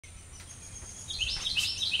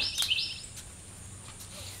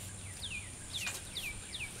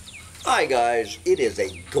Hi guys, it is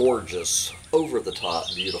a gorgeous,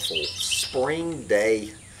 over-the-top, beautiful spring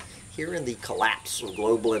day here in the collapse of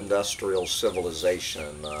global industrial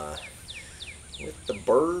civilization, with the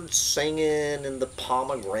birds singing and the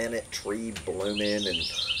pomegranate tree blooming,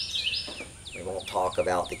 and we won't talk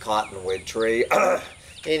about the cottonwood tree.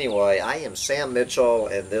 Anyway, I am Sam Mitchell,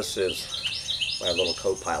 and this is my little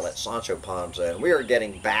co-pilot Sancho Panza, and we are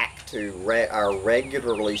getting back to our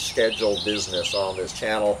regularly scheduled business on this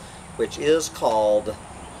channel, which is called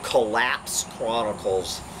Collapse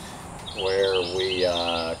Chronicles, where we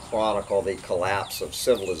chronicle the collapse of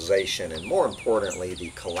civilization and, more importantly,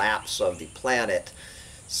 the collapse of the planet.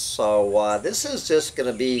 So this is just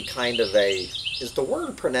going to be kind of a, is the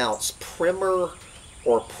word pronounced primer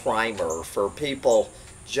or primer for people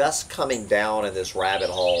just coming down in this rabbit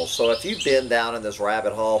hole? So if you've been down in this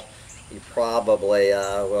rabbit hole, you probably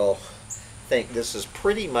will think this is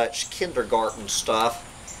pretty much kindergarten stuff.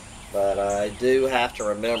 But I do have to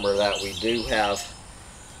remember that we do have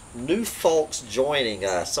new folks joining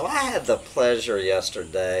us. So I had the pleasure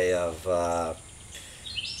yesterday of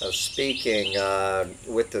speaking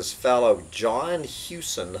with this fellow, John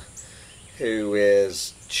Hewson, who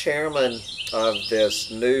is chairman of this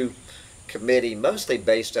new committee, mostly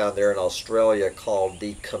based down there in Australia, called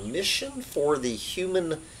the Commission for the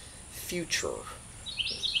Human Future.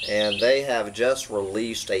 And they have just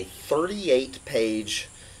released a 38-page,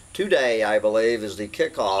 today, I believe, is the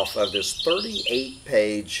kickoff of this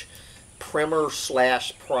 38-page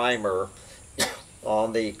primer/primer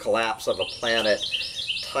on the collapse of a planet,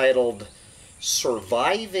 titled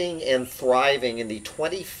Surviving and Thriving in the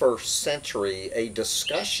 21st Century, a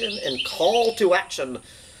discussion and call to action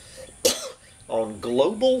on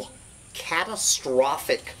global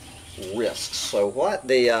catastrophic risks. So what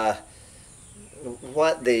the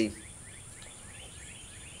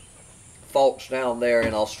folks down there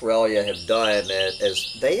in Australia have done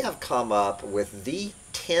is they have come up with the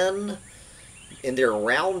 10, in their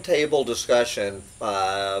roundtable discussion,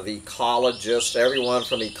 of ecologists, everyone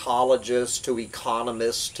from ecologists to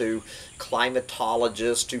economists to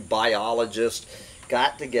climatologists to biologists,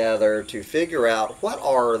 got together to figure out what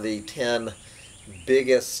are the 10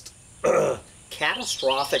 biggest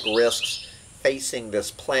catastrophic risks facing this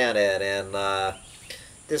planet. And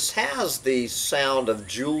this has the sound of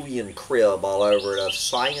Julian Cribb all over it, of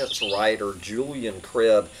science writer Julian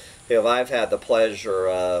Cribb, who I've had the pleasure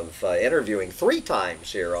of interviewing 3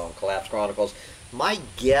 times here on Collapse Chronicles. My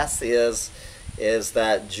guess is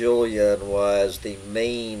that Julian was the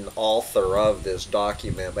main author of this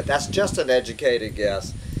document, but that's just an educated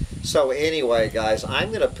guess. So anyway, guys, I'm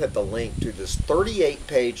going to put the link to this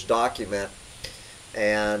 38-page document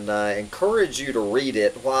and encourage you to read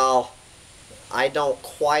it. While I don't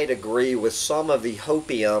quite agree with some of the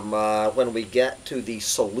hopium when we get to the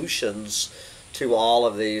solutions to all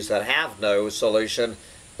of these that have no solution,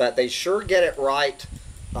 but they sure get it right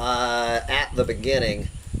at the beginning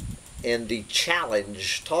in the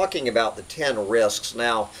challenge, talking about the 10 risks.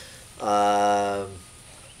 Now,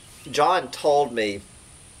 John told me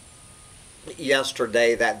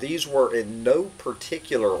yesterday that these were in no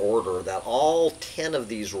particular order, that all 10 of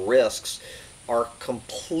these risks are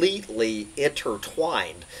completely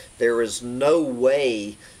intertwined. There is no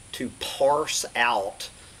way to parse out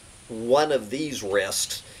one of these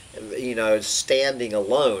risks, you know, standing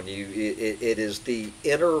alone. It is the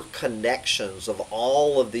interconnections of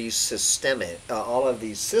all of these systems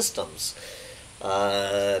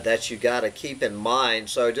that you got to keep in mind.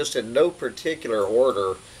 So just in no particular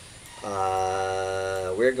order,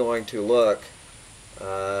 we're going to look.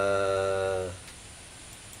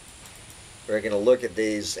 We're going to look at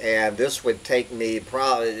these, and this would take me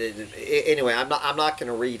probably, anyway, I'm not going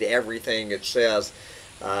to read everything it says.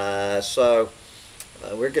 So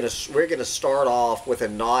we're going to start off with a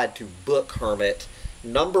nod to Book Hermit.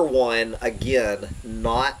 Number 1, again,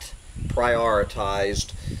 not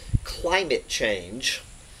prioritized, climate change.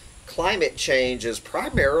 Climate change is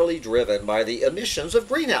primarily driven by the emissions of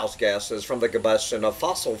greenhouse gases from the combustion of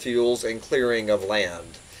fossil fuels and clearing of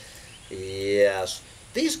land. Yes.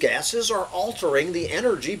 These gases are altering the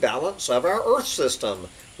energy balance of our Earth system,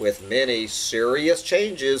 with many serious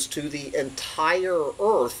changes to the entire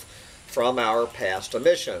Earth from our past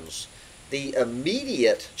emissions. The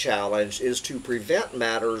immediate challenge is to prevent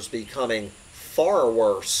matters becoming far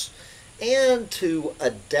worse and to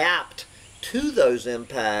adapt to those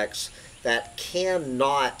impacts that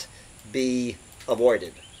cannot be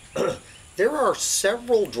avoided. There are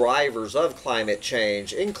several drivers of climate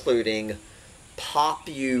change, including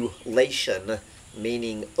population,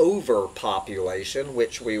 meaning overpopulation,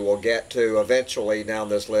 which we will get to eventually down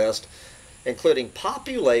this list, including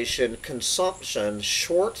population, consumption,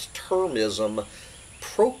 short-termism,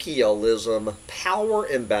 parochialism, power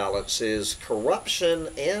imbalances, corruption,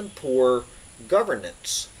 and poor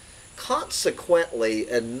governance. Consequently,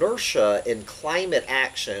 inertia in climate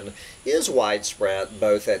action is widespread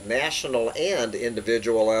both at national and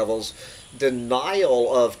individual levels.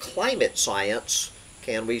 Denial of climate science,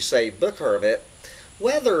 can we say book hermit,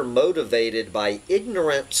 whether motivated by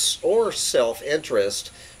ignorance or self-interest,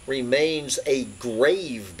 remains a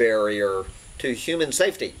grave barrier to human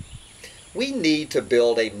safety. We need to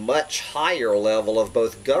build a much higher level of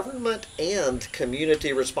both government and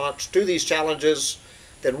community response to these challenges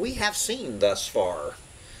than we have seen thus far.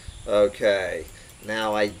 Okay,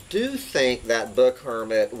 now I do think that book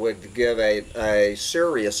hermit would give a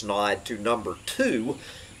serious nod to number 2,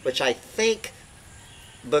 which I think,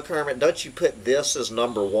 book hermit, don't you put this as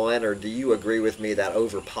number 1, or do you agree with me that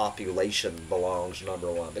overpopulation belongs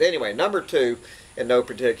number 1? But anyway, number 2, in no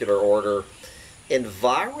particular order,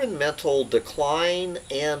 environmental decline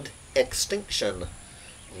and extinction.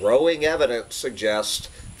 Growing evidence suggests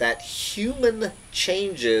that human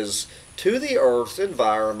changes to the Earth's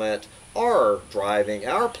environment are driving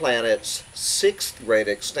our planet's 6th great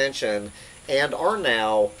extinction and are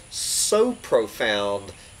now so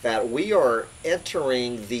profound that we are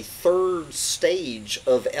entering the 3rd stage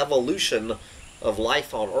of evolution of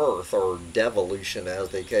life on Earth, or devolution as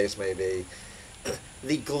the case may be.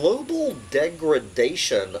 The global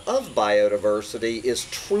degradation of biodiversity is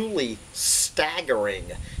truly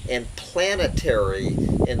staggering and planetary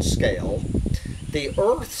in scale. The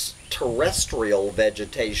Earth's terrestrial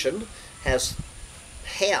vegetation has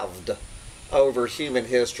halved over human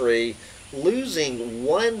history, losing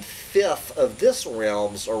 1/5 of this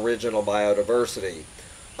realm's original biodiversity.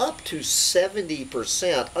 Up to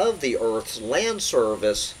 70% of the Earth's land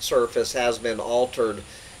surface has been altered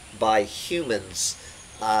by humans.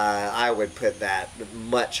 I would put that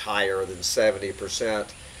much higher than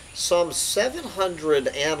 70%. Some 700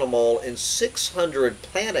 animal and 600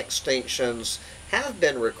 plant extinctions have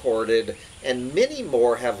been recorded, and many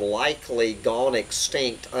more have likely gone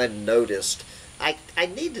extinct unnoticed. I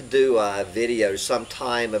need to do a video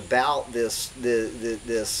sometime about this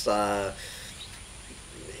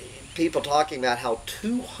people talking about how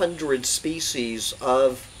 200 species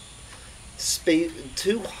of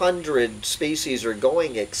 200 species are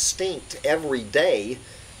going extinct every day.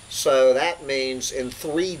 So that means in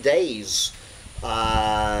 3 days,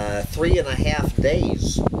 3.5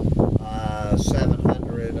 days,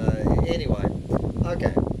 700, anyway.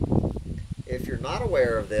 Okay, if you're not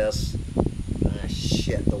aware of this,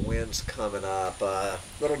 shit, the wind's coming up.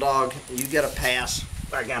 Little dog, you get a pass.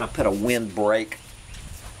 I gotta put a wind break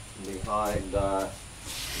behind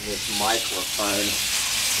this microphone.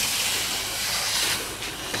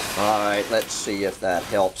 Alright, let's see if that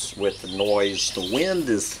helps with the noise. The wind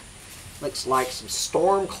looks like some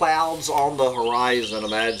storm clouds on the horizon.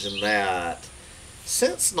 Imagine that.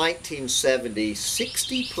 Since 1970,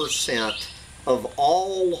 60% of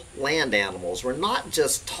all land animals, we're not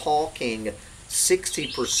just talking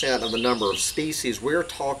 60% of the number of species, we're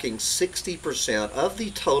talking 60% of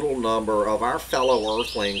the total number of our fellow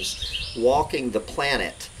Earthlings walking the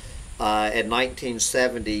planet in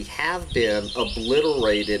 1970 have been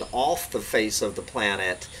obliterated off the face of the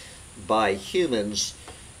planet by humans,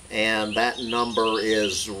 and that number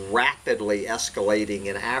is rapidly escalating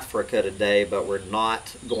in Africa today, but we're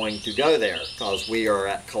not going to go there because we are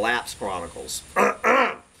at Collapse Chronicles.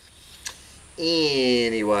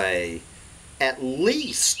 Anyway, at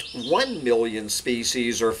least 1 million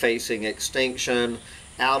species are facing extinction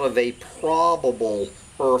out of a probable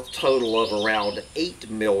Earth total of around 8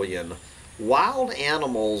 million. Wild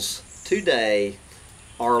animals today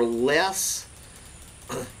are less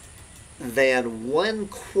than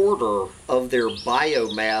 1/4 of their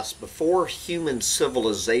biomass before human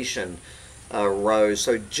civilization rose.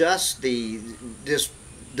 So just the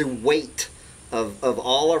weight of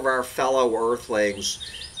all of our fellow Earthlings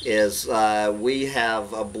is we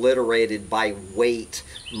have obliterated by weight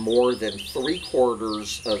more than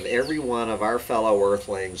 3/4 of every one of our fellow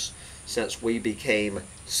Earthlings since we became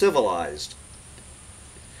civilized.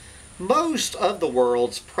 Most of the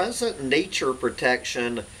world's present nature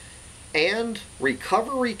protection and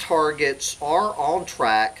recovery targets are on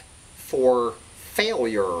track for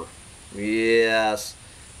failure. Yes,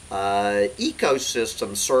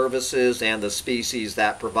 ecosystem services and the species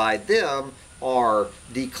that provide them are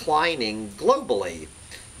declining globally.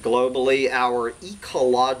 Globally, our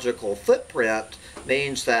ecological footprint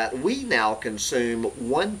means that we now consume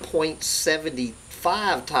 1.75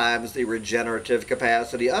 5 times the regenerative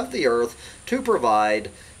capacity of the Earth to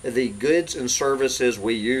provide the goods and services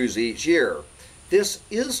we use each year. This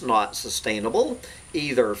is not sustainable,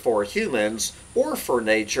 either for humans or for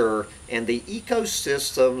nature and the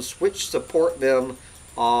ecosystems which support them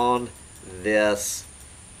on this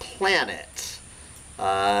planet.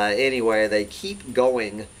 Anyway, they keep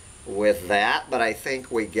going with that, but I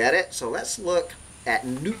think we get it. So let's look at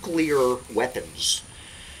nuclear weapons.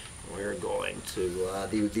 We're going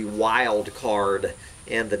to the wild card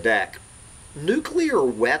in the deck. Nuclear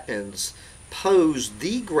weapons pose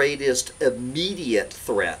the greatest immediate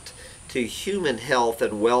threat to human health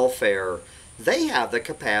and welfare. They have the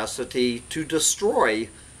capacity to destroy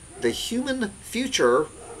the human future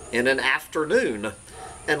in an afternoon.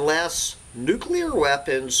 Unless nuclear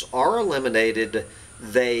weapons are eliminated,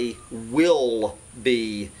 they will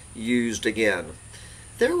be used again.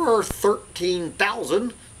 There are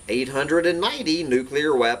 13,890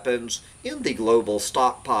 nuclear weapons in the global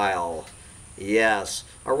stockpile. Yes,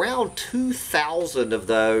 around 2,000 of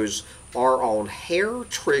those are on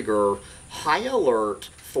hair-trigger, high alert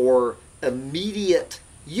for immediate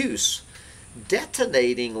use.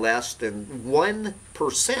 Detonating less than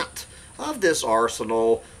 1% of this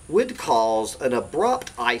arsenal would cause an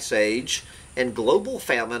abrupt ice age and global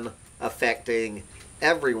famine affecting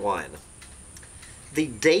everyone. The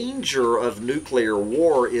danger of nuclear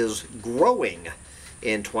war is growing.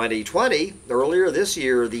 In 2020, earlier this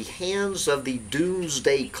year, the hands of the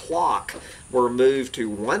doomsday clock were moved to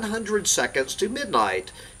 100 seconds to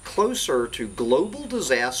midnight, closer to global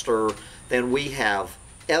disaster than we have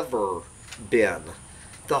ever been.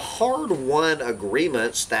 The hard-won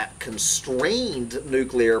agreements that constrained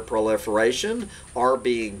nuclear proliferation are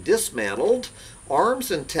being dismantled, arms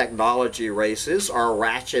and technology races are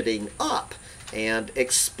ratcheting up, and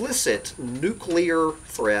explicit nuclear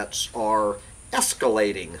threats are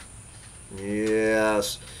escalating.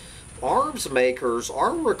 Yes, arms makers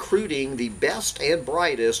are recruiting the best and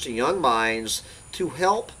brightest young minds to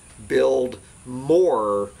help build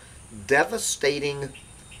more devastating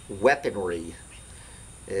weaponry.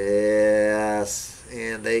 Yes,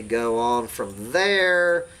 and they go on from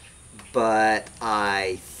there, but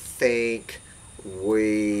I think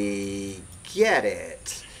we get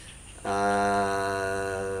it.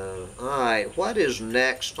 Alright, what is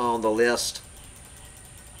next on the list?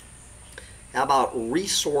 How about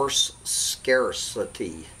resource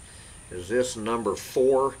scarcity? Is this number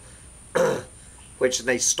 4? Which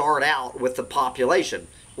they start out with the population.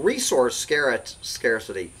 Resource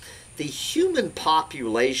scarcity. The human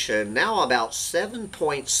population, now about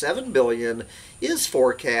 7.7 billion, is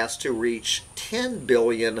forecast to reach 10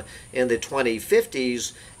 billion in the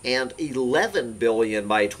 2050s and 11 billion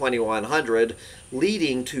by 2100,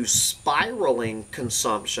 leading to spiraling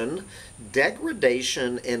consumption,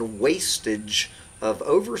 degradation, and wastage of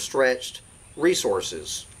overstretched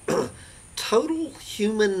resources. Total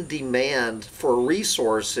human demand for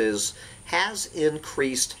resources has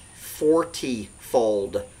increased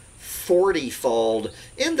 40-fold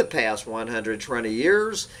in the past 120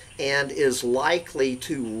 years and is likely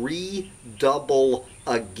to redouble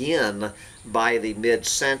again by the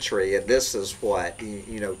mid-century. And this is what,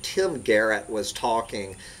 Tim Garrett was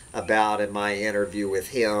talking about in my interview with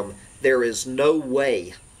him. There is no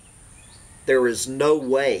way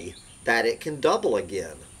that it can double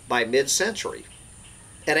again by mid-century.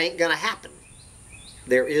 It ain't gonna happen.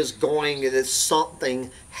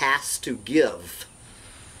 Something has to give.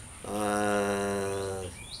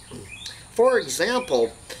 For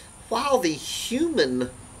example, while the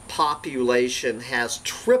human population has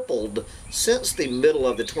tripled since the middle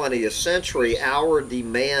of the 20th century, our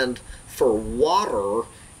demand for water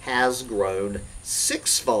has grown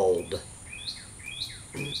 6-fold.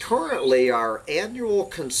 Currently, our annual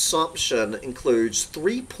consumption includes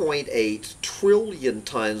 3.8 trillion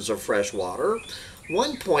tons of fresh water,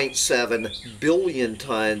 1.7 billion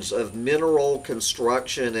tons of mineral,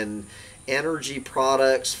 construction, and energy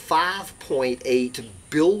products, 5.8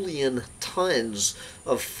 billion tons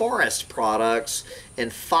of forest products,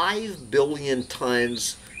 and 5 billion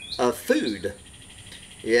tons of food.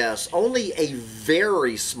 Yes, only a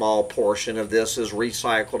very small portion of this is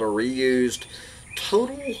recycled or reused.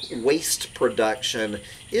 Total waste production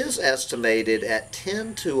is estimated at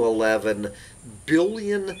 10 to 11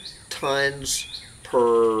 billion tons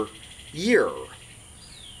per year.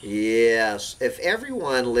 Yes, if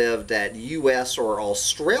everyone lived at US or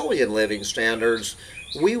Australian living standards,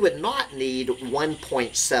 we would not need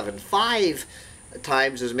 1.75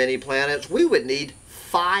 times as many planets. We would need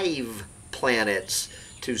 5 planets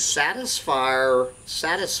to satisfy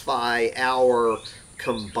our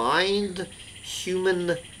combined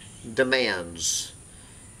human demands.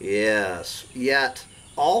 Yes, yet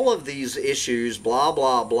all of these issues, blah,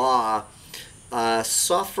 blah, blah,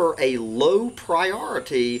 suffer a low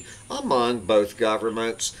priority among both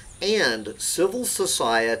governments and civil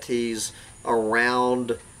societies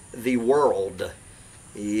around the world.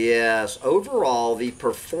 Yes, overall, the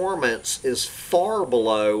performance is far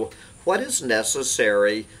below what is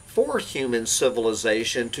necessary for human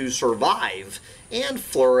civilization to survive and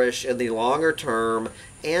flourish in the longer term,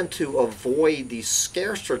 and to avoid the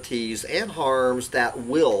scarcities and harms that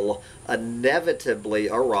will inevitably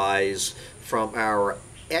arise from our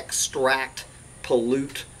extract,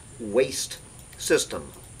 pollute, waste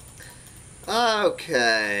system.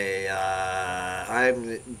 Okay,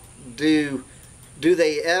 do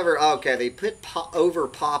they ever, okay, they put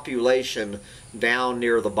overpopulation down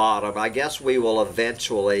near the bottom. I guess we will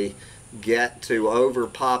eventually get to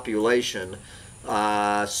overpopulation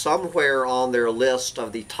somewhere on their list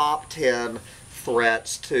of the top 10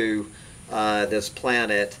 threats to this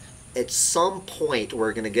planet. At some point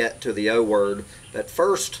we're going to get to the O word, but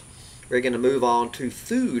first we're going to move on to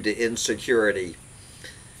food insecurity.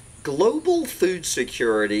 Global food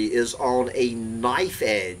security is on a knife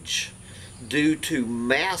edge due to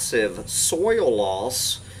massive soil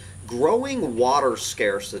loss, growing water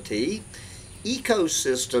scarcity,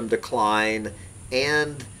 ecosystem decline,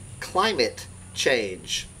 and climate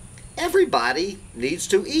change. Everybody needs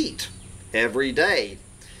to eat every day.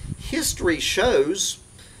 History shows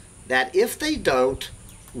that if they don't,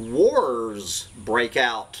 wars break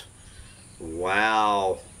out.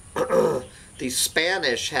 Wow. The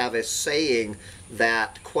Spanish have a saying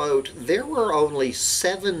that, quote, there were only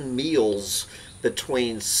 7 meals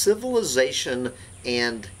between civilization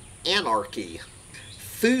and anarchy.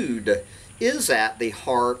 Food is at the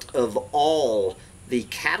heart of all the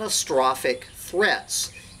catastrophic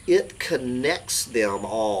threats. It connects them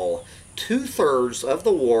all. 2/3 of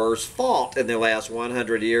the wars fought in the last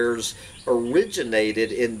 100 years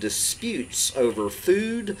originated in disputes over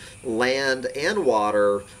food, land, and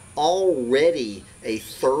water. Already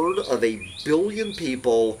 1/3 of 1 billion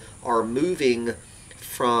people are moving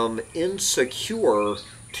from insecure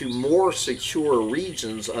to more secure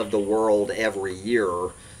regions of the world every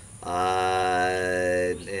year.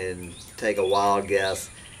 And take a wild guess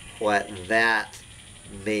what that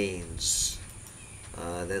means.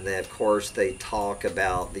 Then of course they talk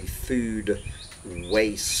about the food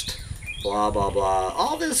waste, blah blah blah.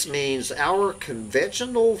 All this means our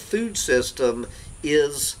conventional food system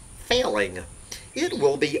is failing. It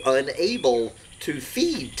will be unable to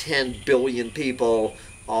feed 10 billion people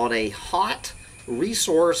on a hot,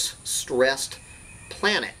 resource-stressed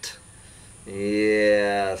planet.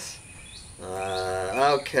 Yes.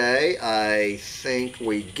 Okay, I think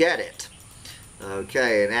we get it.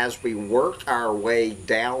 Okay, and as we work our way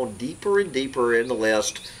down deeper and deeper in the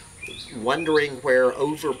list, wondering where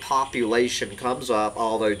overpopulation comes up,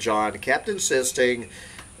 although John kept insisting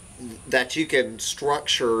that you can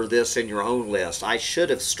structure this in your own list. I should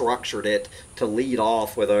have structured it to lead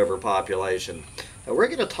off with overpopulation. Now we're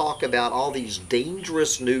going to talk about all these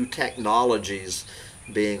dangerous new technologies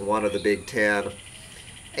being one of the big 10.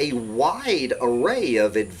 A wide array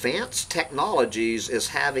of advanced technologies is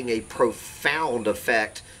having a profound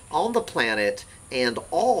effect on the planet and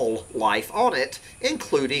all life on it,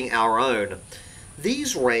 including our own.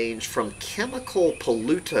 These range from chemical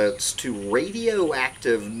pollutants to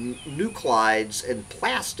radioactive nuclides and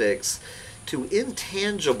plastics to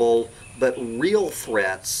intangible but real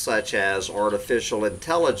threats such as artificial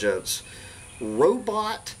intelligence,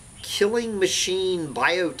 robot killing machine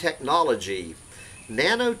biotechnology,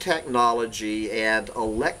 nanotechnology, and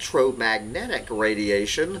electromagnetic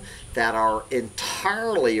radiation that are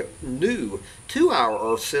entirely new to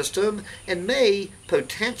our Earth system and may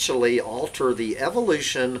potentially alter the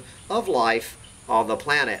evolution of life on the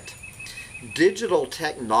planet. Digital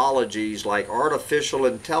technologies like artificial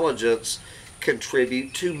intelligence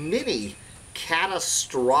contribute to many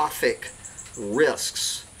catastrophic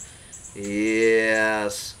risks.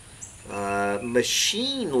 Yes,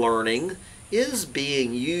 machine learning is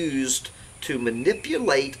being used to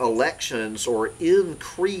manipulate elections or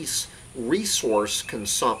increase resource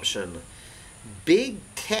consumption. Big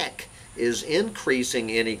tech is increasing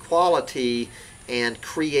inequality and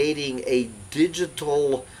creating a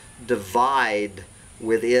digital divide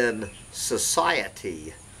within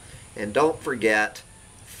society. And don't forget,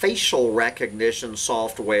 facial recognition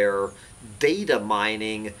software, data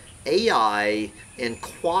mining, AI, and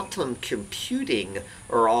quantum computing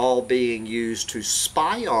are all being used to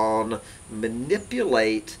spy on,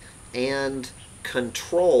 manipulate, and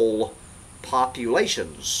control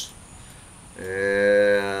populations.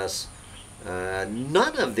 Yes.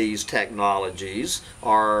 None of these technologies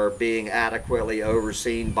are being adequately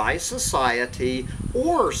overseen by society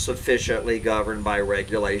or sufficiently governed by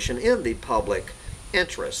regulation in the public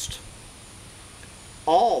interest.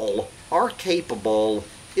 All are capable,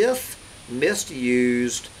 if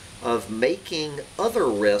misused, of making other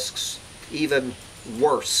risks even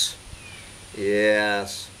worse.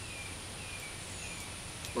 Yes,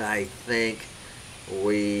 I think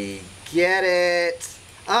we get it.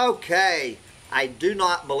 Okay, I do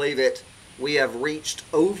not believe it. We have reached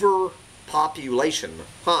overpopulation.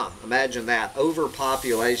 Imagine that.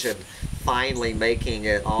 Overpopulation finally making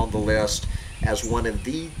it on the list as one of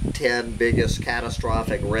the 10 biggest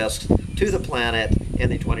catastrophic risks to the planet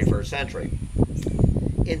in the 21st century.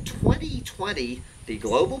 In 2020, the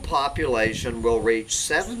global population will reach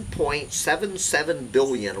 7.77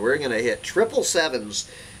 billion. We're going to hit triple sevens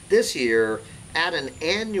this year at an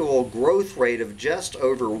annual growth rate of just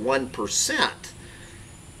over 1%.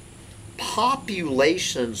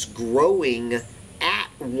 Populations growing at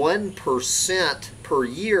 1% per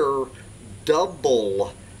year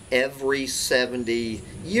double every 70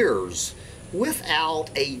 years without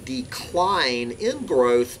a decline in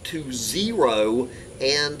growth to 0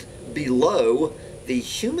 and below. The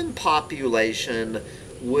human population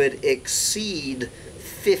would exceed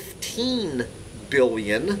 15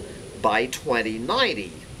 billion by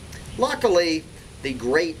 2090. Luckily, the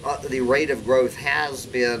rate of growth has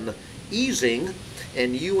been easing,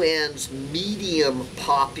 and UN's medium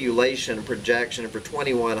population projection for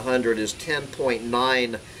 2100 is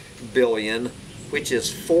 10.9 billion, which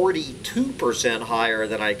is 42% higher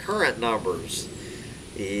than our current numbers.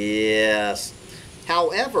 Yes.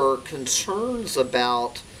 However, concerns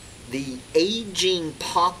about the aging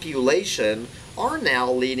population are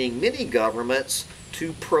now leading many governments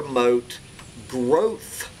to promote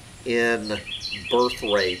growth in birth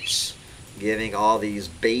rates, giving all these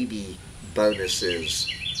baby bonuses.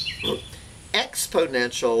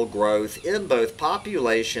 Exponential growth in both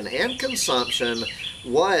population and consumption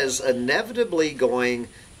was inevitably going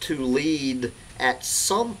to lead at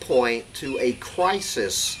some point to a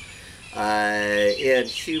crisis in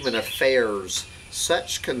human affairs.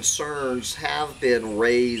 Such concerns have been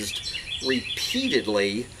raised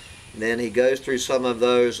repeatedly. And then he goes through some of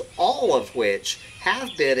those, all of which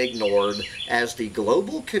have been ignored as the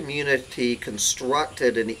global community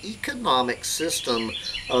constructed an economic system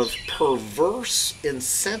of perverse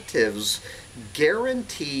incentives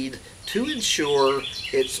guaranteed to ensure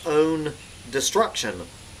its own destruction.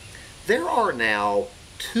 There are now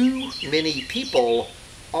too many people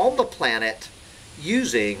on the planet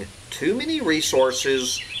using too many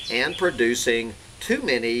resources and producing too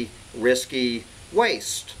many risky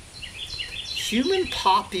waste. Human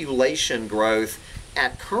population growth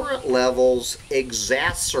at current levels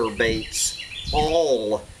exacerbates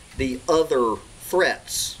all the other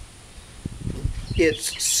threats.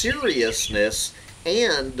 Its seriousness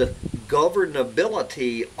and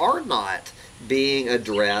governability are not being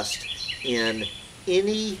addressed in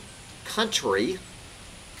any country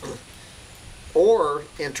or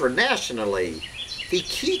internationally. The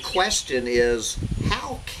key question is,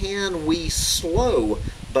 how can we slow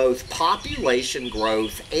both population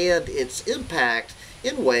growth and its impact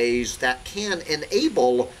in ways that can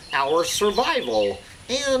enable our survival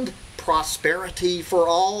and prosperity for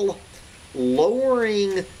all?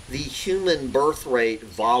 Lowering the human birth rate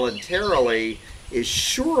voluntarily is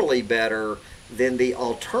surely better than the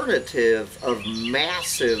alternative of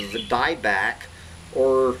massive dieback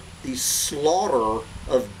or the slaughter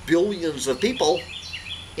of billions of people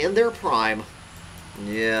in their prime.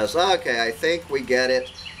 Yes, okay, I think we get it.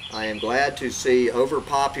 I am glad to see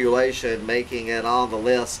overpopulation making it on the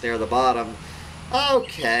list near the bottom.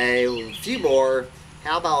 Okay, a few more.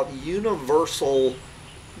 How about universal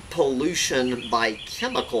pollution by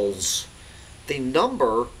chemicals? The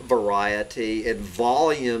number, variety, and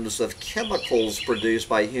volumes of chemicals produced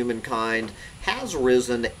by humankind has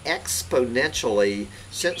risen exponentially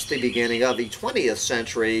since the beginning of the 20th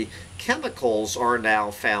century. Chemicals are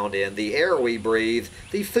now found in the air we breathe,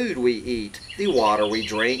 the food we eat, the water we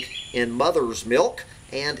drink, in mother's milk,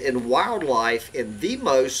 and in wildlife in the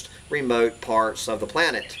most remote parts of the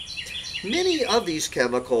planet. Many of these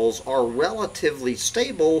chemicals are relatively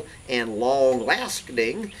stable and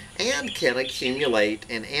long-lasting and can accumulate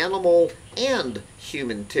in animal and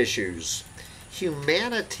human tissues.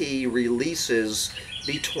 Humanity releases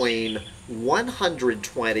between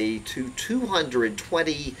 120 to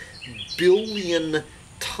 220 billion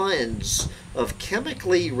tons of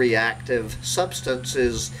chemically reactive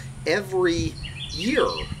substances every year.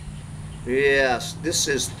 Yes, this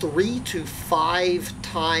is 3 to 5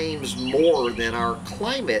 times more than our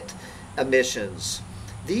climate emissions.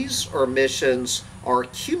 These emissions are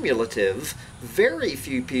cumulative. Very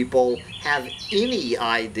few people have any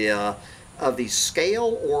idea of the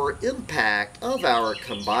scale or impact of our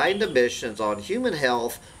combined emissions on human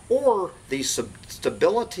health or the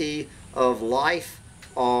stability of life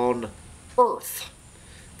on Earth.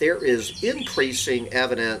 There is increasing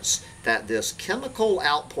evidence that this chemical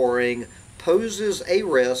outpouring poses a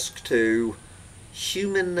risk to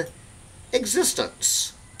human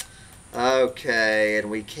existence. Okay, and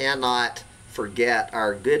we cannot forget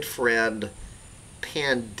our good friend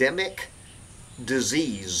pandemic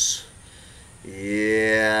disease.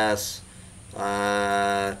 Yes.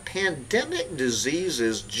 Pandemic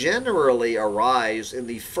diseases generally arise in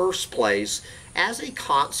the first place as a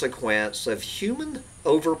consequence of human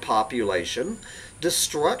overpopulation,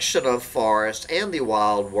 destruction of forests and the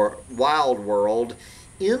wild world,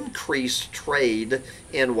 increased trade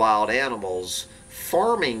in wild animals,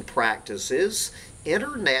 farming practices,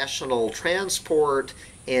 international transport,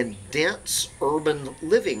 and dense urban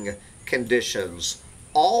living conditions.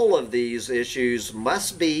 All of these issues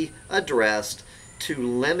must be addressed to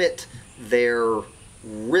limit their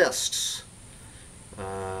risks.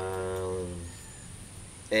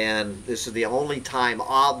 And this is the only time,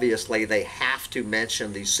 obviously, they have to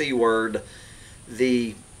mention the C word.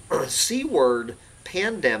 The C word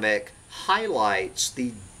pandemic highlights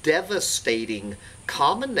the devastating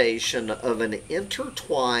combination of an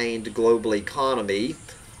intertwined global economy,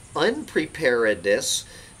 unpreparedness,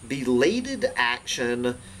 belated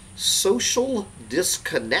action, social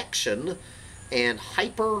disconnection, and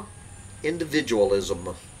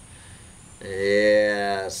hyper-individualism.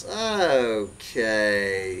 Yes,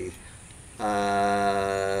 okay.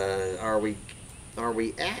 Are we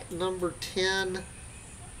at number 10?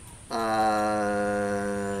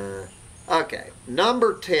 Okay,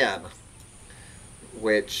 number 10,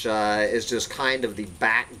 which is just kind of the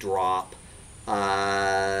backdrop,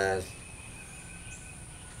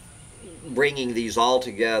 bringing these all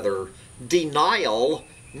together. Denial,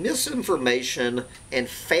 misinformation, and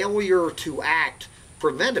failure to act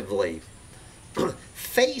preventively.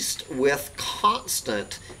 Faced with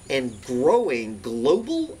constant and growing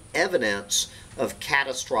global evidence of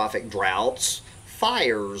catastrophic droughts,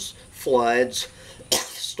 fires, floods,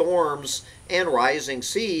 storms, and rising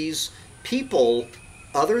seas, people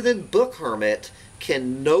other than Book Hermit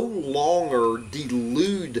can no longer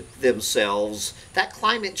delude themselves that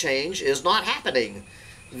climate change is not happening.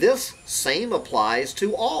 This same applies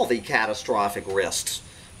to all the catastrophic risks.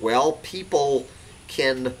 Well, people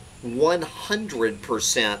can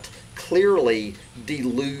 100% clearly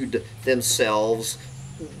delude themselves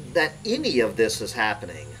that any of this is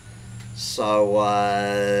happening. So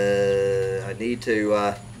I need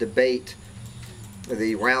to debate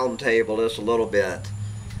the round table just a little bit.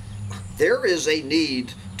 There is a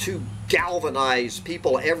need to galvanize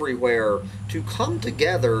people everywhere to come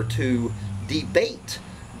together to debate,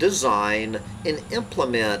 design, and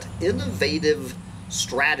implement innovative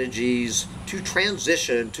strategies to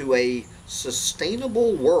transition to a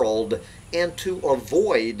sustainable world and to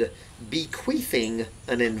avoid bequeathing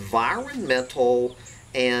an environmental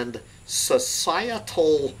and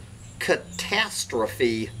societal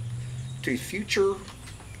catastrophe to future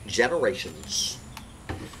generations.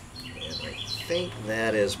 And I think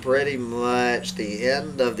that is pretty much the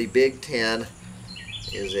end of the Big Ten.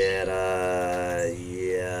 Is it,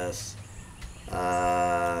 yes.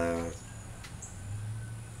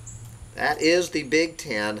 That is the Big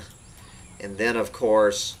Ten. And then, of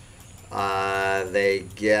course, they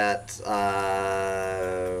get,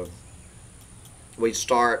 we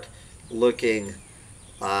start looking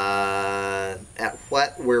at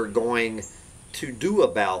what we're going to do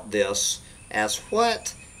about this, as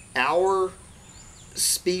what our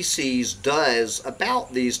species does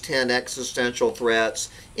about these 10 existential threats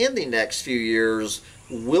in the next few years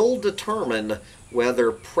will determine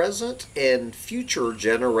whether present and future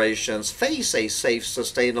generations face a safe,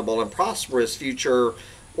 sustainable, and prosperous future,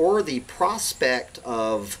 or the prospect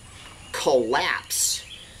of collapse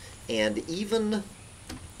and even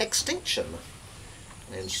extinction.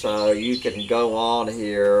 And so you can go on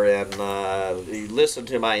here and listen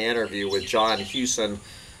to my interview with John Hewson,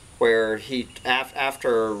 where he,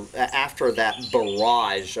 after that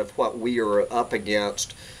barrage of what we are up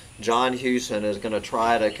against, John Hewson is going to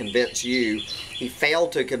try to convince you. He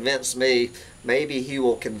failed to convince me. Maybe he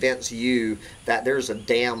will convince you that there's a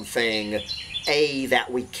damn thing, A,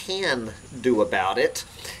 that we can do about it,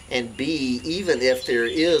 and B, even if there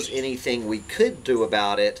is anything we could do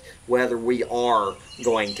about it, whether we are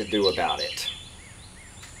going to do about it.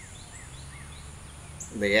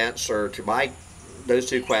 The answer to those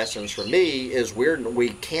two questions for me is we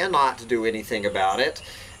cannot do anything about it,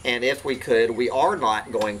 and if we could, we are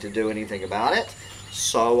not going to do anything about it.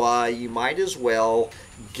 So you might as well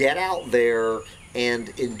get out there and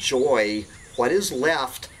enjoy what is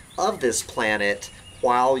left of this planet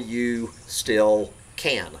while you still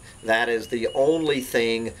can. That is the only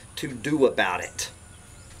thing to do about it.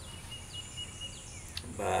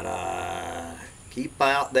 But keep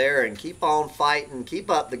out there and keep on fighting. Keep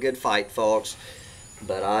up the good fight, folks.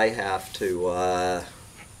 But I have to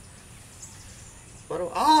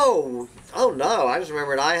oh no, I just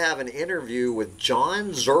remembered I have an interview with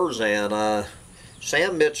John Zerzan.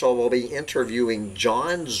 Sam Mitchell will be interviewing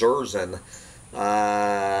John Zerzan.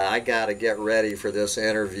 I gotta get ready for this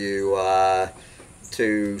interview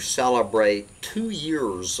to celebrate 2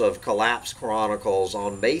 years of Collapse Chronicles.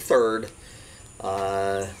 On May 3rd,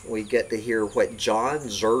 we get to hear what John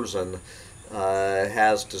Zerzan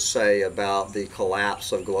has to say about the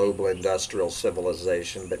collapse of global industrial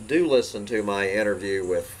civilization. But do listen to my interview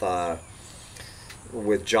with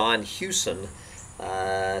John Hewson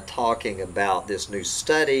talking about this new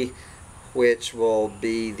study, which will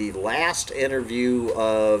be the last interview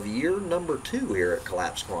of year number 2 here at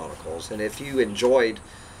Collapse Chronicles. And if you enjoyed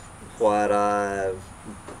what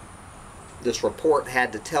this report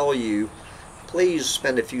had to tell you, please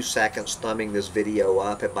spend a few seconds thumbing this video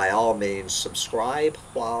up, and by all means subscribe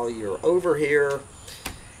while you're over here,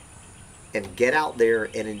 and get out there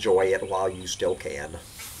and enjoy it while you still can.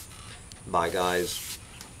 Bye, guys.